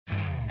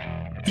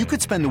You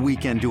could spend the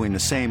weekend doing the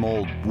same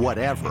old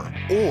whatever,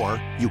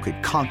 or you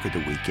could conquer the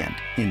weekend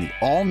in the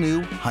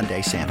all-new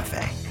Hyundai Santa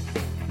Fe.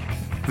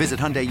 Visit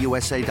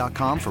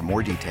HyundaiUSA.com for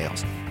more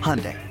details.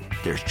 Hyundai,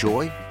 there's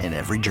joy in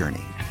every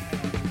journey.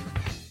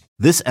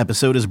 This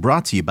episode is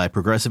brought to you by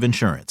Progressive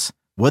Insurance.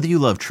 Whether you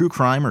love true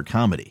crime or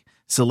comedy,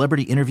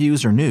 celebrity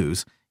interviews or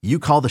news, you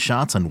call the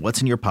shots on what's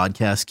in your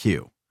podcast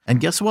queue. And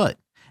guess what?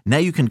 Now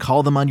you can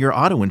call them on your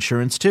auto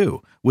insurance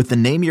too with the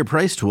Name Your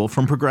Price tool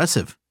from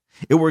Progressive.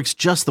 It works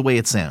just the way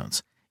it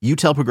sounds. You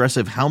tell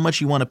Progressive how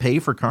much you want to pay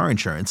for car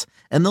insurance,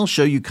 and they'll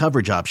show you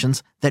coverage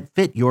options that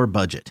fit your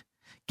budget.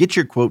 Get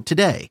your quote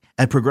today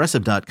at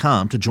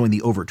Progressive.com to join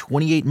the over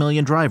 28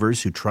 million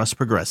drivers who trust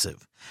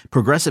Progressive.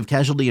 Progressive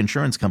Casualty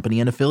Insurance Company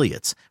and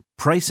Affiliates.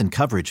 Price and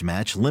coverage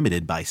match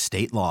limited by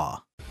state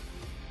law.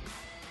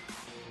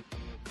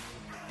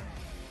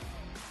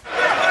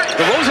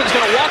 DeRozan's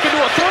going to walk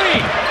into a three.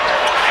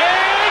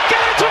 And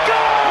get it to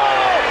go!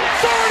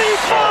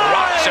 35!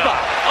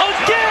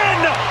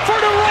 Again for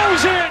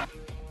DeRozan!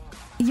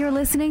 You're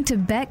listening to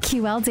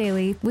BetQL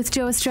Daily with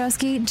Joe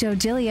Ostrowski, Joe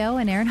Giglio,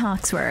 and Aaron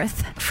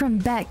Hawksworth from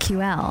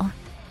BetQL.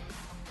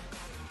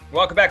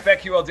 Welcome back,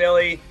 BetQL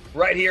Daily,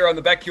 right here on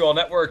the BetQL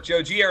Network.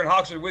 Joe G, Aaron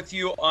Hawksworth with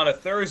you on a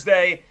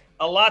Thursday.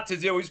 A lot to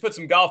do. We just put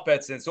some golf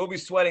bets in, so we'll be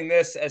sweating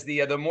this as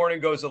the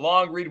morning goes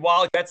along. Reed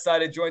Wallach,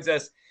 BetSided, joins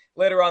us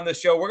later on the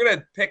show. We're going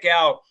to pick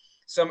out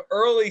some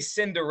early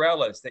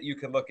Cinderellas that you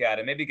can look at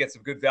and maybe get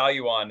some good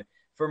value on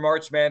for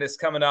March Madness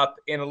coming up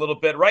in a little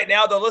bit. Right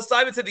now, though, let's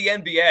dive into the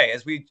NBA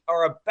as we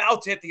are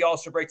about to hit the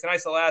All-Star break.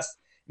 Tonight's the last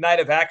night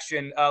of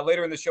action.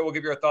 Later in the show, we'll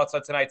give you our thoughts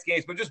on tonight's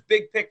games, but just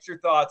big picture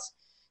thoughts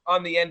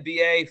on the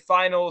NBA,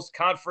 finals,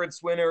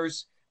 conference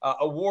winners,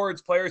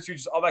 awards, players,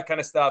 just all that kind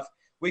of stuff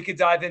we could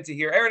dive into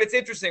here. Aaron, it's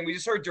interesting. We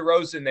just heard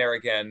DeRozan there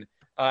again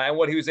and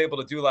what he was able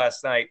to do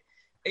last night.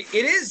 It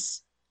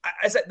is,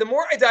 the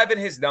more I dive in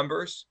his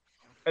numbers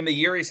and the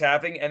year he's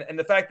having and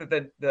the fact that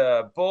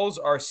the Bulls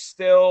are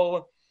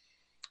still –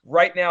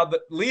 right now,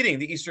 leading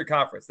the Eastern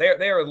Conference. They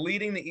are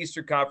leading the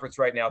Eastern Conference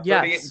right now,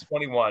 38 and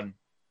 21.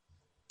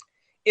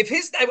 I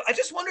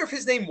just wonder if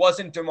his name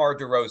wasn't DeMar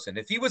DeRozan,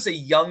 if he was a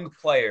young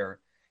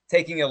player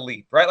taking a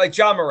leap, right? Like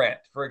Ja Morant,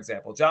 for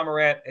example. Ja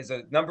Morant is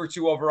a number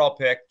 2 overall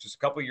pick just a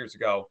couple years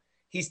ago.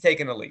 He's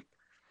taken a leap.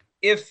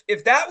 If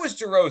that was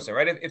DeRozan,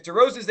 right? If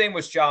DeRozan's name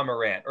was Ja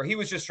Morant, or he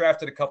was just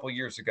drafted a couple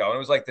years ago and it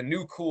was like the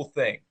new cool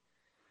thing,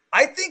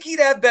 I think he'd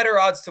have better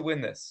odds to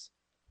win this.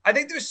 I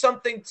think there's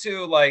something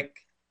to like,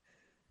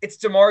 it's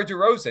DeMar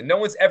DeRozan. No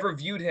one's ever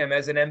viewed him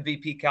as an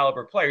MVP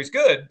caliber player. He's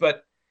good,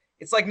 but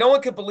it's like no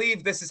one could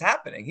believe this is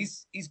happening.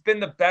 He's been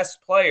the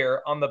best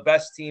player on the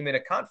best team in a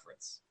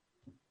conference.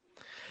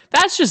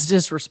 That's just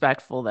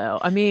disrespectful, though.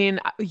 I mean,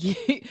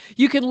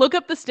 you can look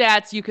up the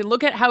stats. You can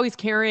look at how he's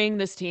carrying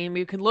this team.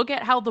 You can look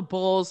at how the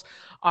Bulls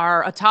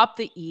are atop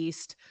the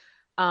East,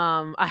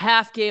 a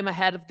half game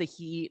ahead of the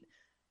Heat,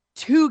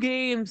 2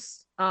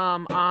 games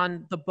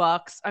on the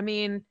Bucks. I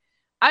mean,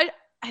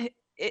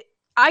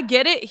 I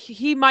get it.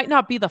 He might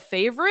not be the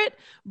favorite,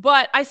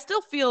 but I still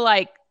feel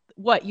like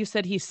what you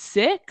said, he's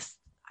 6th.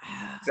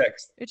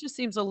 It just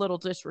seems a little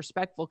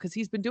disrespectful because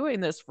he's been doing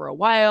this for a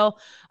while.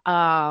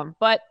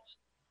 But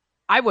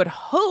I would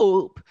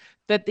hope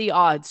that the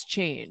odds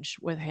change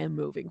with him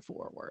moving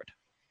forward.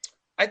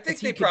 I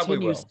think they probably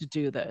will to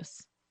do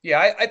this.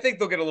 Yeah, I think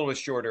they'll get a little bit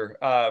shorter.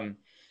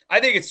 I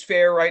think it's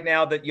fair right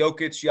now that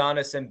Jokic,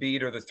 Giannis, and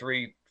Embiid are the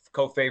 3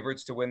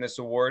 co-favorites to win this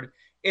award.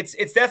 It's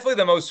definitely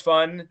the most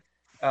fun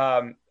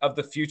of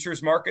the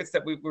futures markets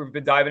that we've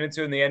been diving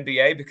into in the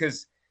NBA,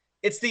 because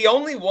it's the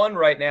only one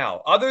right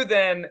now, other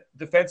than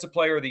Defensive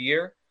Player of the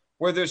Year,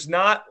 where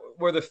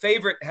the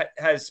favorite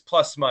has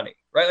plus money,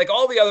 right? Like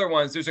all the other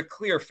ones, there's a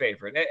clear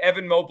favorite.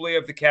 Evan Mobley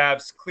of the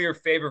Cavs, clear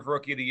favorite for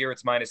Rookie of the Year,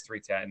 it's minus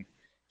 310.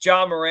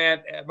 Ja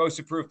Morant, Most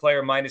Improved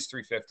Player, minus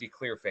 350,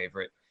 clear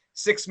favorite.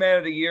 Sixth Man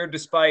of the Year,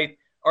 despite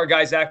our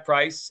guy Zach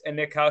Price and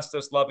Nick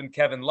Kostos loving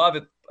Kevin Love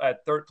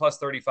at plus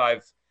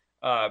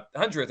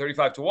 3,500,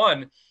 35 to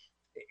 1.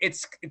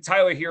 It's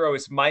Tyler Hero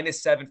is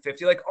minus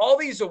 750. Like all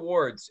these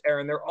awards,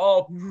 Aaron, they're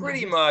all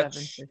pretty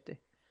much.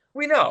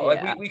 We know,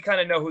 yeah. like we kind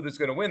of know who's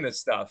going to win this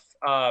stuff.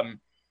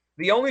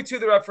 The only 2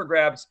 that are up for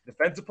grabs: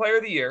 Defensive Player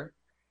of the Year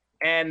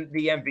and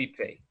the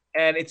MVP.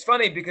 And it's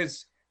funny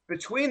because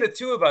between the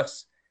 2 of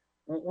us,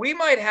 we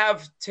might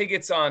have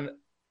tickets on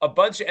a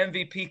bunch of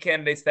MVP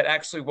candidates that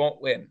actually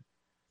won't win.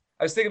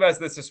 I was thinking about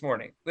this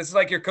morning. This is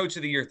like your Coach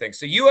of the Year thing.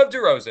 So you have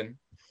DeRozan,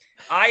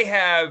 I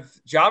have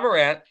Ja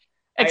Morant.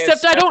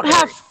 Except I don't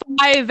have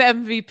 5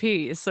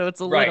 MVPs, so it's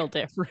a little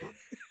different.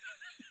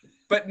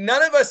 But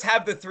none of us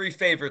have the 3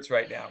 favorites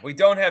right now. We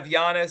don't have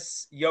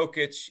Giannis,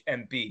 Jokic,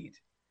 and Embiid.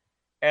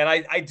 And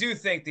I do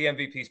think the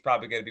MVP is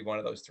probably going to be one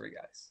of those 3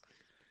 guys.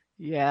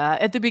 Yeah.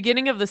 At the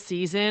beginning of the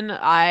season,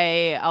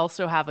 I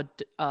also have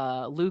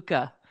a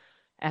Luka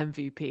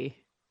MVP.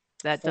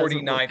 That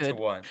 49 to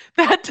 1.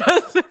 That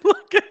doesn't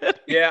look good.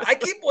 Yeah, I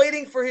keep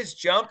waiting for his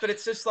jump, but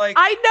it's just like,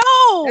 I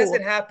know. It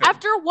hasn't happened.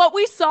 After what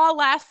we saw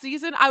last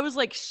season, I was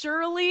like,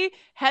 surely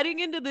heading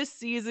into this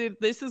season,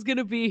 this is going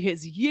to be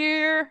his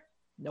year.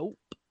 Nope.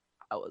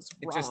 I was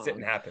wrong. It just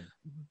didn't happen.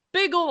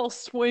 Big ol'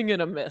 swing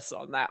and a miss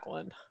on that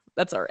one.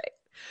 That's all right.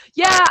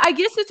 Yeah, I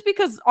guess it's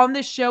because on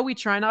this show we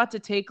try not to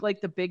take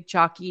like the big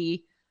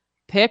chalky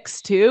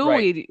picks too.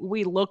 Right.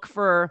 We look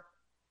for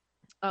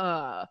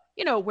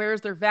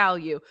where's their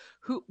value?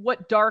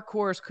 What dark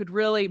horse could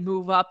really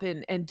move up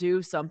and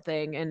do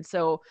something? And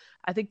so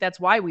I think that's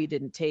why we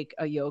didn't take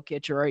a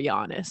Jokic or a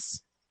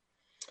Giannis.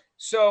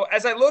 So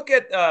as I look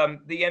at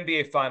the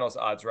NBA Finals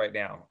odds right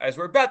now, as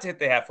we're about to hit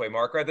the halfway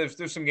mark, right?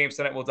 There's some games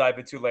tonight we'll dive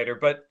into later,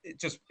 but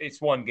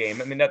it's one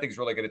game. I mean, nothing's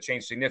really going to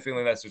change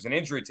significantly unless there's an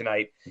injury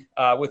tonight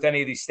with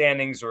any of these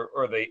standings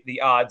or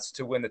the odds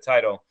to win the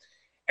title.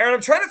 Aaron,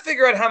 I'm trying to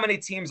figure out how many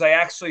teams I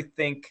actually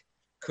think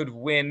could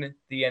win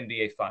the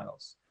NBA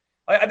Finals.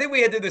 I think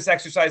we had to do this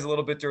exercise a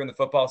little bit during the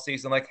football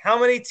season. Like, how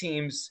many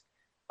teams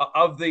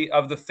of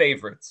the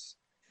favorites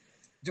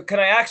can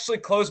I actually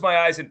close my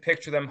eyes and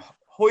picture them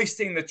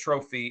hoisting the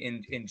trophy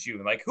in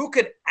June? Like, who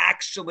could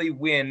actually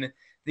win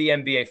the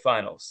NBA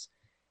Finals?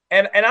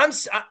 And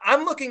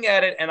I'm looking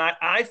at it, and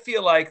I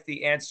feel like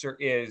the answer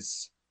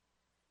is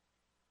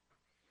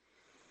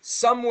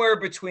somewhere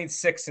between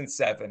 6 and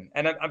 7.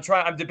 And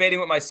I'm debating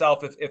with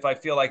myself if I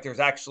feel like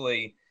there's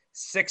actually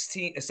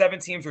 7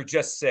 teams or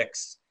just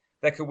 6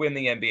 that could win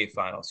the NBA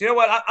Finals. You know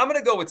what? I'm going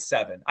to go with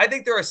 7. I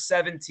think there are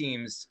 7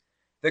 teams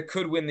that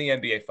could win the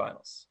NBA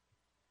Finals.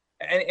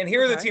 And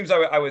here are the teams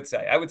I would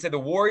say. I would say the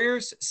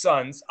Warriors,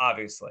 Suns,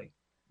 obviously,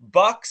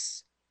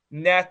 Bucks,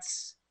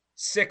 Nets,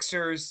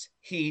 Sixers,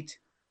 Heat,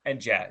 and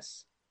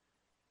Jazz.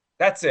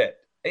 That's it.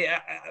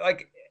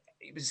 Like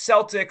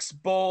Celtics,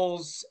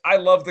 Bulls. I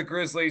love the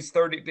Grizzlies.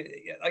 30.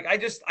 Like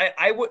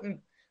I wouldn't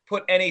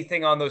put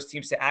anything on those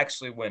teams to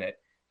actually win it.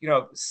 You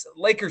know,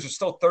 Lakers are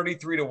still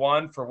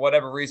 33-1 for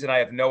whatever reason. I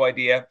have no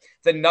idea.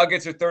 The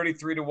Nuggets are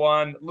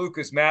 33-1.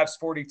 Luka's Mavs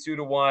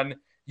 42-1.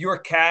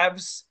 Your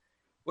Cavs.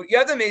 Well, you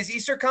have them as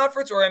Eastern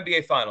Conference or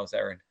NBA Finals,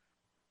 Aaron?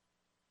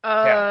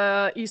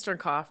 Eastern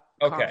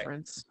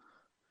Conference.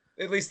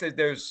 At least I think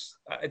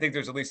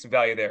there's at least some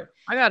value there.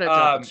 I gotta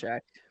double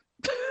check.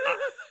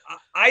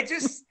 I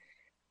just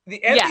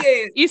the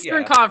NBA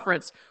Eastern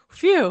Conference.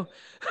 Phew.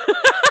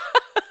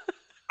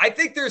 I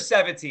think there's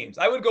 7 teams.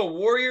 I would go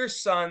Warriors,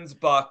 Suns,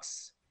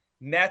 Bucks,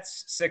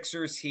 Nets,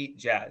 Sixers, Heat,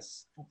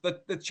 Jazz.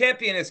 The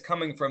champion is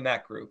coming from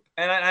that group,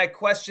 and I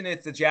question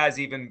if the Jazz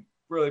even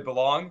really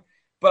belong.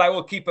 But I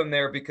will keep them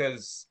there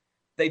because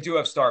they do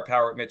have star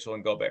power at Mitchell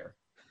and Gobert.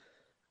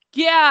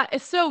 Yeah.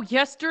 So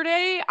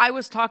yesterday I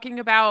was talking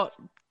about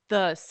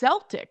the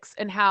Celtics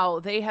and how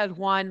they had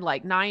won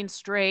like 9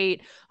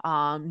 straight,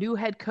 new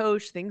head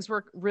coach. Things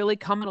were really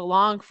coming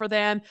along for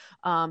them.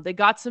 They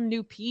got some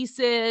new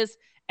pieces,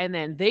 and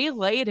then they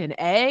laid an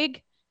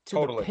egg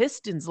to the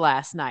Pistons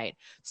last night.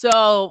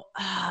 So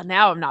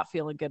now I'm not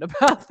feeling good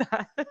about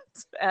that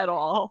at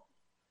all.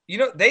 You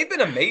know, they've been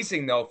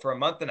amazing, though, for a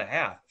month and a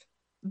half.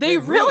 They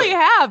really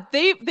have.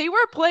 They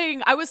were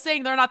playing. I was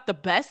saying they're not the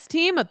best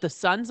team that the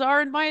Suns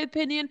are, in my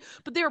opinion,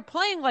 but they were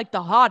playing like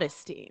the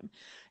hottest team.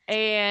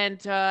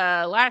 And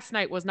last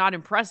night was not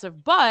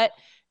impressive. But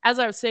as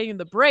I was saying in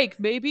the break,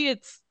 maybe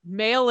it's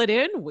mail it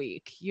in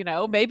week. You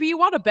know, maybe you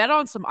want to bet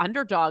on some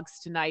underdogs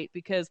tonight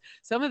because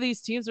some of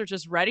these teams are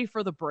just ready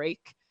for the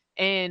break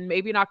and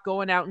maybe not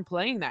going out and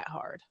playing that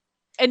hard.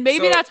 And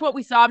maybe that's what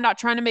we saw. I'm not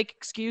trying to make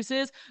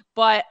excuses,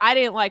 but I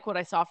didn't like what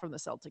I saw from the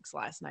Celtics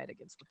last night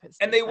against the Pistons.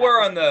 And they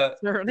were on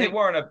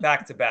a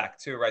back-to-back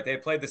too, right? They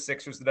played the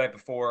Sixers the night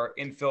before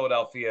in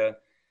Philadelphia,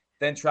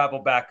 then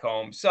traveled back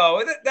home.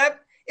 So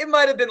that it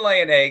might have been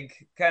lay an egg,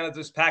 kind of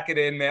just pack it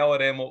in, mail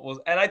it in.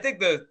 And I think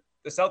the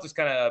Celtics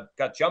kind of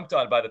got jumped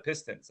on by the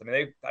Pistons. I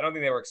mean, I don't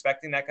think they were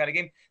expecting that kind of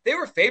game. They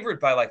were favored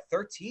by like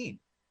 13.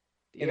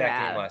 In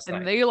that game last night.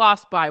 And they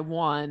lost by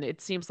 1.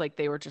 It seems like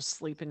they were just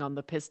sleeping on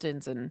the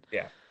Pistons and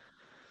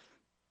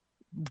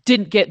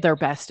didn't get their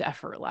best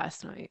effort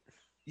last night.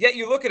 Yeah,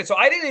 you look at it. So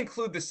I didn't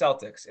include the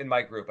Celtics in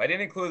my group. I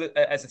didn't include it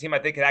as a team I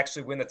think could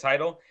actually win the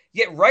title.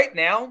 Yet right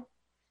now,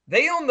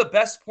 they own the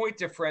best point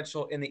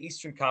differential in the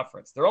Eastern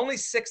Conference. They're only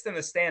 6th in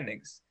the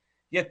standings,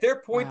 yet their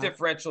point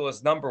differential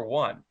is number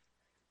 1.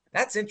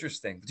 That's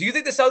interesting. Do you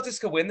think the Celtics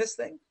could win this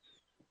thing?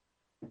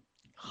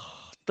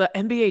 The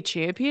NBA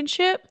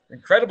championship?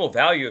 Incredible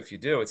value if you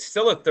do. It's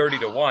still at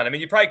 30-1. I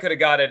mean, you probably could have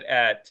got it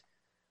at,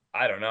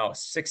 I don't know,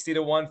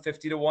 60-1,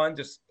 50-1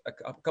 just a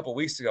couple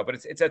weeks ago, but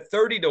it's at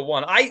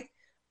 30-1.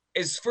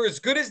 As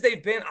good as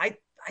they've been, I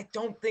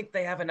don't think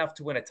they have enough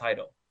to win a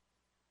title.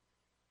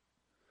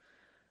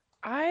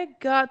 I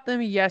got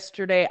them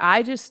yesterday.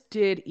 I just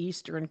did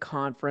Eastern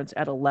Conference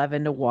at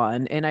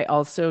 11-1, and I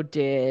also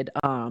did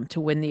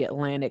to win the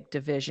Atlantic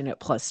Division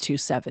at plus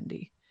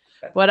 270.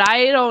 But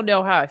I don't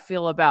know how I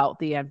feel about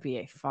the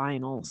NBA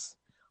Finals.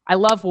 I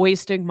love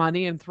wasting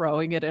money and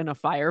throwing it in a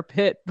fire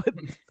pit, but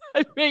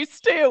I may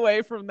stay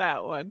away from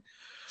that one.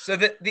 So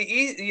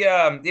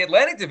the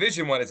Atlantic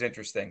Division one is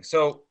interesting.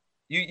 So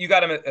you got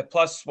them at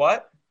plus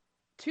what?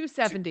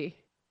 270.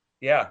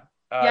 Yeah,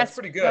 that's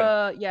pretty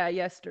good.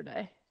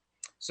 Yesterday.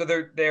 So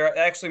they're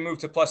actually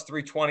moved to plus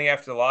 320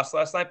 after the loss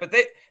last night, but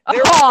they're.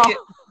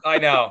 I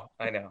know.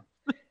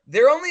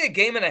 they're only a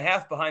game and a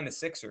half behind the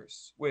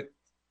Sixers with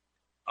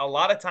a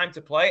lot of time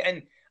to play.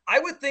 And I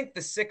would think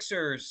the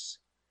Sixers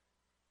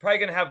probably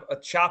going to have a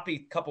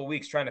choppy couple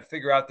weeks trying to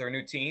figure out their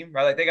new team,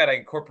 right? Like they got to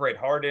incorporate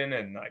Harden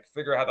and like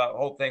figure out how that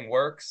whole thing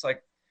works.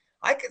 Like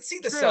I could see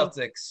the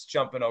Celtics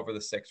jumping over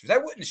the Sixers.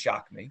 That wouldn't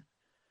shock me.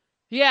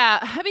 Yeah.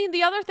 I mean,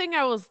 the other thing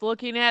I was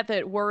looking at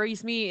that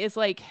worries me is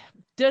like,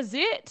 does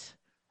it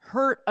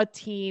hurt a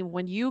team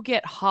when you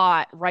get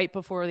hot right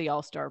before the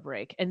All-Star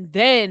break and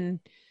then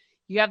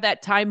you have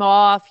that time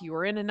off, you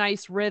were in a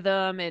nice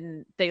rhythm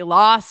and they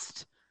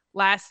lost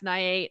last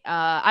night?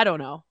 I don't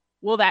know.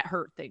 Will that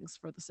hurt things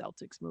for the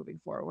Celtics moving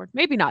forward?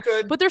 Maybe not.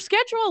 But their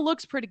schedule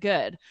looks pretty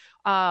good.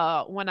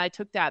 When I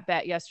took that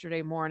bet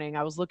yesterday morning,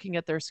 I was looking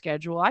at their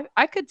schedule.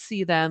 I could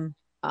see them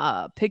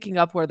picking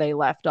up where they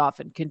left off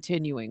and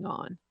continuing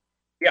on.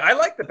 Yeah, I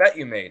like the bet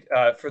you made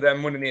for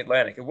them winning the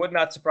Atlantic. It would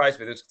not surprise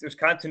me. There's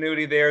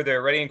continuity there. They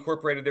already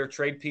incorporated their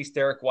trade piece,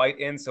 Derek White,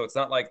 in, so it's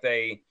not like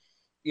they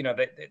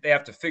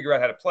have to figure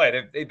out how to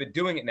play. They've been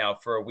doing it now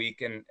for a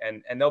week, and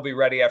they'll be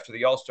ready after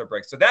the All-Star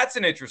break. So that's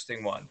an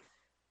interesting one.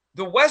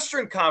 The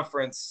Western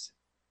Conference,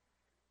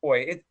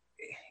 boy,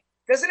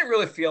 doesn't it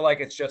really feel like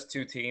it's just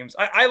two teams?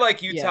 I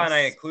like Utah, yes, and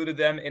I included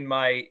them in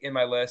my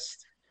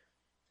list,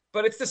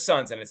 but it's the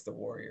Suns and it's the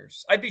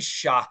Warriors. I'd be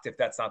shocked if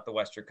that's not the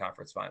Western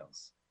Conference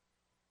Finals.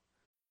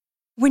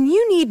 When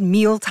you need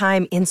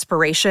mealtime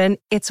inspiration,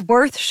 it's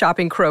worth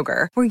shopping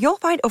Kroger, where you'll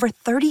find over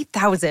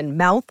 30,000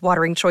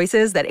 mouth-watering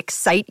choices that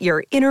excite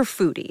your inner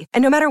foodie.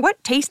 And no matter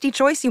what tasty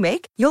choice you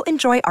make, you'll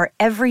enjoy our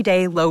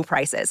everyday low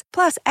prices,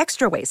 plus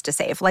extra ways to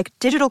save, like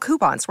digital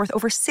coupons worth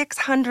over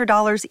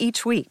 $600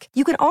 each week.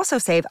 You can also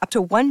save up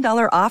to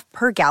 $1 off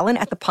per gallon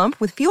at the pump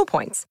with fuel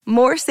points.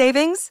 More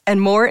savings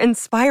and more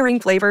inspiring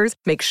flavors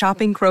make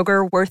shopping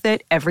Kroger worth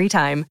it every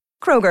time.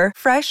 Kroger,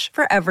 fresh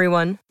for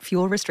everyone.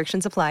 Fuel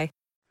restrictions apply.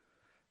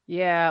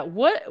 Yeah,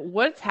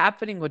 what's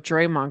happening with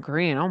Draymond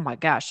Green? Oh my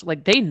gosh,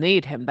 like they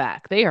need him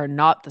back. They are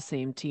not the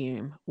same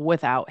team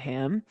without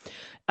him.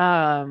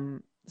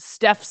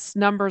 Steph's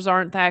numbers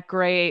aren't that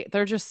great.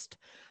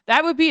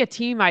 That would be a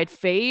team I'd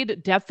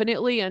fade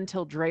definitely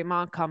until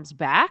Draymond comes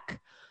back.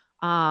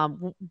 I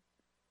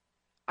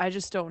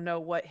just don't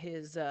know what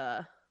his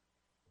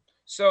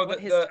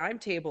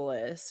timetable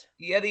is.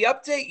 Yeah, the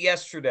update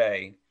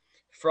yesterday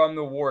from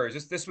the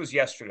Warriors. This was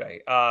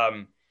yesterday.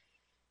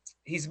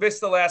 He's missed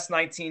the last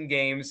 19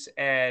 games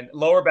and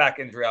lower back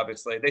injury,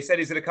 obviously. They said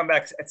he's going to come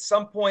back at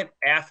some point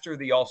after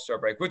the All-Star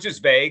break, which is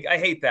vague. I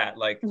hate that.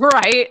 Like,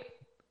 right.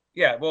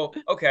 Yeah, well,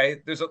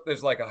 okay.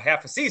 There's like a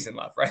half a season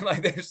left, right?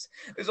 Like there's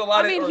a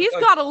lot of. I mean, he's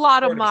got a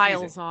lot of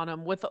miles on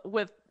him with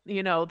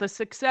the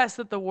success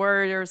that the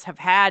Warriors have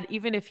had.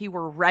 Even if he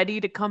were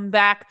ready to come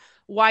back,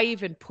 why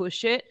even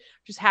push it?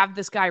 Just have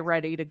this guy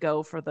ready to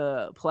go for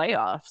the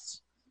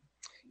playoffs.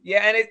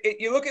 Yeah, and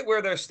you look at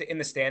where they're in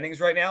the standings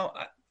right now.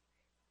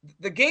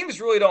 The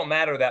games really don't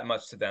matter that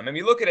much to them. I mean,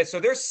 you look at it.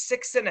 So they're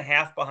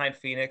 6.5 behind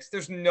Phoenix.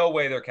 There's no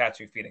way they're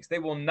catching Phoenix. They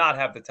will not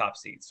have the top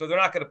seed. So they're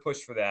not going to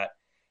push for that.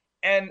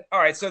 And all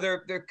right, so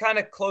they're kind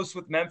of close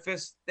with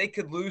Memphis. They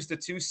could lose the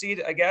 2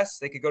 seed, I guess.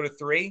 They could go to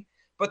 3.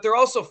 But they're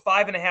also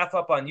 5.5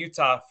 up on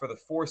Utah for the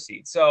 4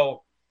 seed.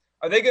 So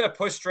are they going to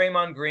push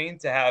Draymond Green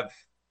to have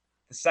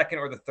the 2nd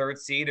or the 3rd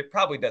seed? It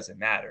probably doesn't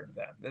matter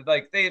to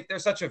them. They're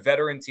such a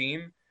veteran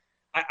team.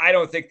 I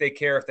don't think they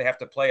care if they have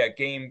to play a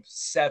game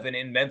 7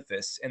 in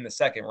Memphis in the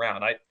 2nd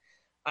round.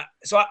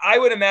 So I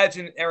would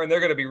imagine, Aaron, they're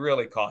going to be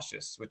really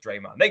cautious with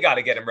Draymond. They got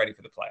to get him ready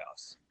for the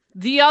playoffs.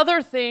 The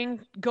other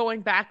thing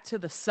going back to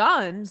the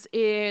Suns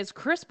is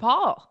Chris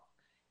Paul.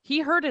 He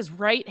hurt his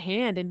right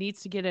hand and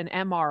needs to get an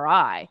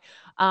MRI.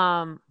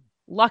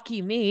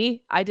 Lucky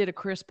me, I did a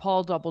Chris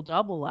Paul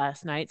double-double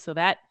last night, so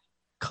that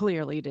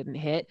clearly didn't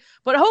hit,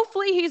 but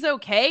hopefully he's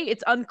okay.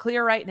 It's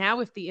unclear right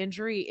now if the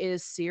injury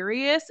is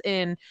serious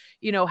and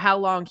how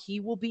long he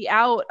will be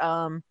out.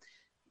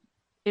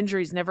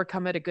 Injuries never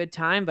come at a good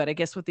time, but I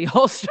guess with the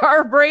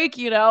All-Star break,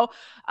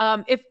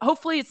 if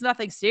hopefully it's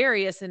nothing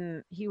serious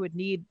and he would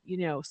need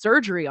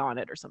surgery on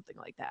it or something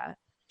like that.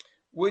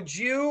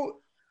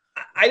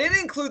 I didn't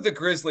include the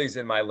Grizzlies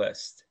in my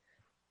list.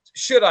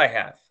 Should I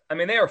have? I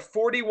mean, they are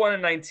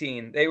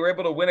 41-19. They were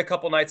able to win a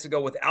couple nights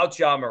ago without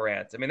Ja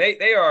Morant. I mean,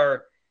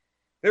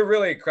 they're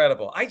really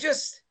incredible.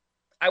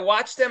 I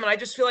watched them, and I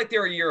just feel like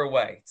they're a year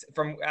away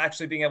from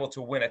actually being able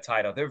to win a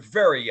title. They're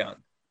very young.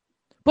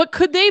 But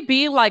could they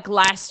be like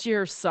last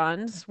year's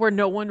Suns, where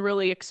no one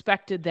really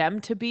expected them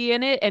to be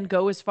in it and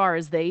go as far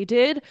as they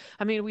did?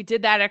 I mean, we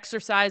did that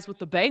exercise with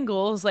the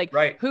Bengals. Like,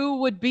 right.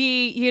 Who would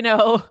be,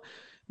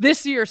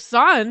 this year's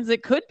Suns?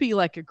 It could be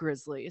like a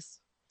Grizzlies.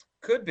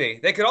 Could be.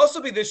 They could also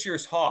be this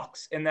year's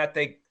Hawks in that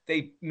they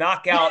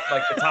knock out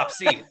like the top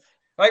seed.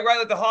 Like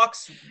the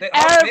Hawks.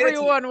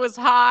 Everyone was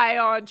high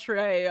on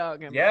Trae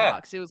Young and the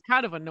Hawks. It was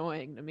kind of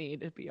annoying to me,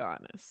 to be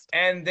honest.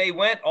 And they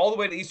went all the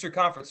way to Eastern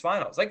Conference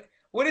Finals. Like,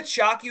 would it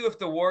shock you if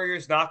the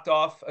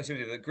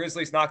the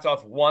Grizzlies knocked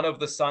off one of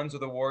the Suns or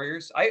the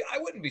Warriors? I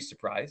wouldn't be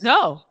surprised.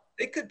 No.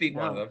 They could beat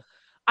one of them.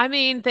 I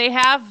mean, they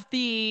have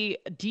the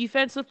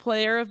defensive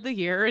player of the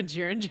year in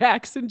Jaren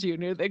Jackson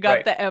Jr. They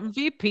got the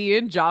MVP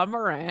in Ja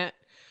Morant.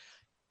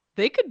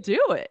 They could do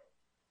it.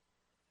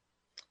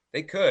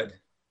 They could.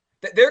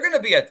 They're going to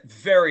be a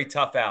very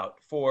tough out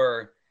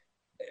for,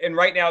 and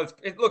right now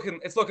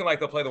it's looking like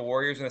they'll play the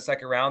Warriors in the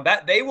second round.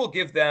 That they will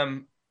give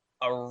them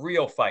a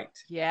real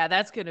fight. Yeah,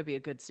 that's going to be a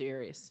good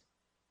series.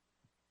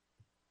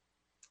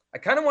 I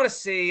kind of want to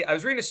see. I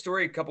was reading a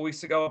story a couple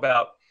weeks ago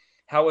about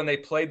how when they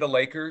played the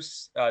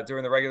Lakers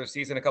during the regular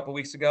season a couple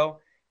weeks ago,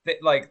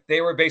 they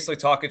were basically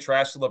talking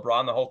trash to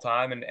LeBron the whole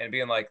time and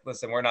being like,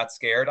 "Listen, we're not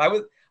scared." I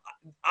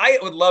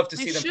would love to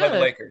see them play the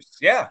Lakers.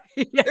 Yeah,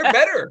 they're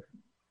better.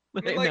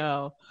 I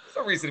know. There's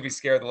no reason to be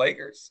scared of the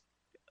Lakers.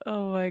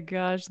 Oh my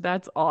gosh,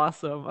 that's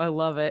awesome. I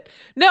love it.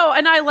 No,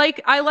 and I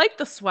like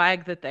the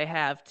swag that they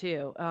have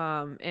too.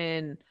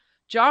 And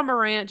Ja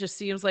Morant just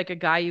seems like a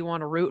guy you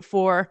want to root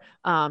for.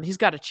 He's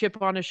got a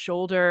chip on his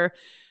shoulder.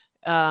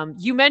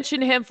 You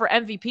mentioned him for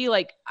MVP.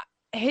 Like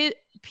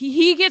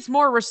he gets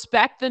more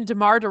respect than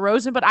DeMar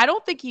DeRozan, but I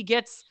don't think he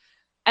gets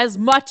as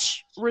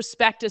much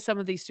respect as some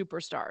of these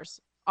superstars.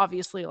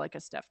 Obviously, like a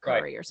Steph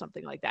Curry or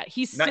something like that.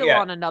 He's still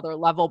on another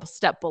level,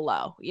 step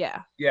below.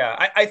 Yeah.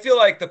 Yeah. I feel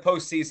like the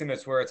postseason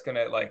is where it's going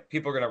to, like,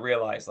 people are going to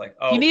realize, like,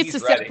 oh, he needs to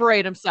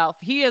separate himself.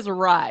 He has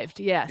arrived.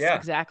 Yes,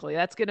 exactly.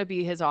 That's going to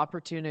be his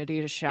opportunity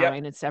to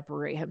shine and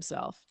separate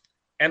himself.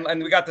 And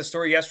we got the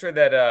story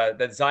yesterday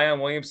that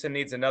Zion Williamson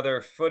needs another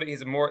foot.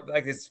 He's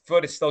his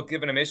foot is still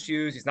giving him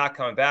issues. He's not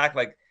coming back.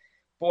 Like,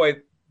 boy,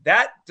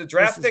 the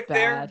draft pick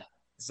there,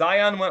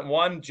 Zion went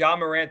 1, Ja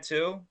Morant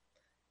 2.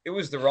 It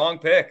was the wrong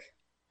pick.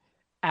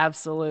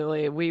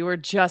 Absolutely. We were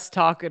just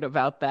talking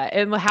about that.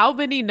 And how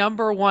many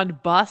number 1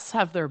 busts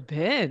have there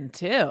been,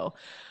 too?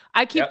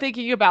 I keep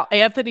thinking about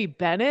Anthony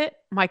Bennett,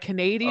 my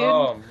Canadian.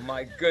 Oh,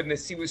 my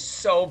goodness. He was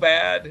so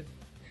bad.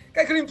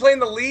 Guy couldn't even play in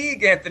the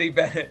league, Anthony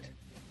Bennett.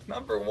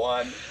 Number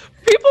 1.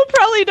 People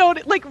probably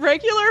don't, like,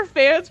 regular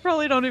fans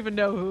probably don't even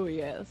know who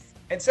he is.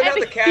 And so now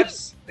the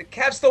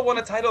Cavs still won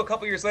a title a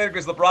couple years later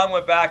because LeBron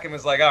went back and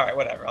was like, all right,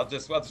 whatever. I'll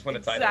just win a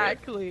title.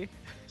 Exactly.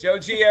 Joe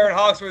G, Aaron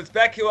Hawksworth,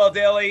 BetQL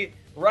Daily.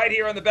 Right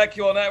here on the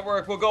BetQL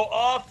Network. We'll go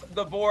off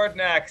the board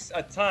next.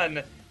 A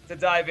ton to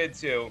dive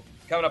into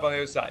coming up on the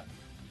other side.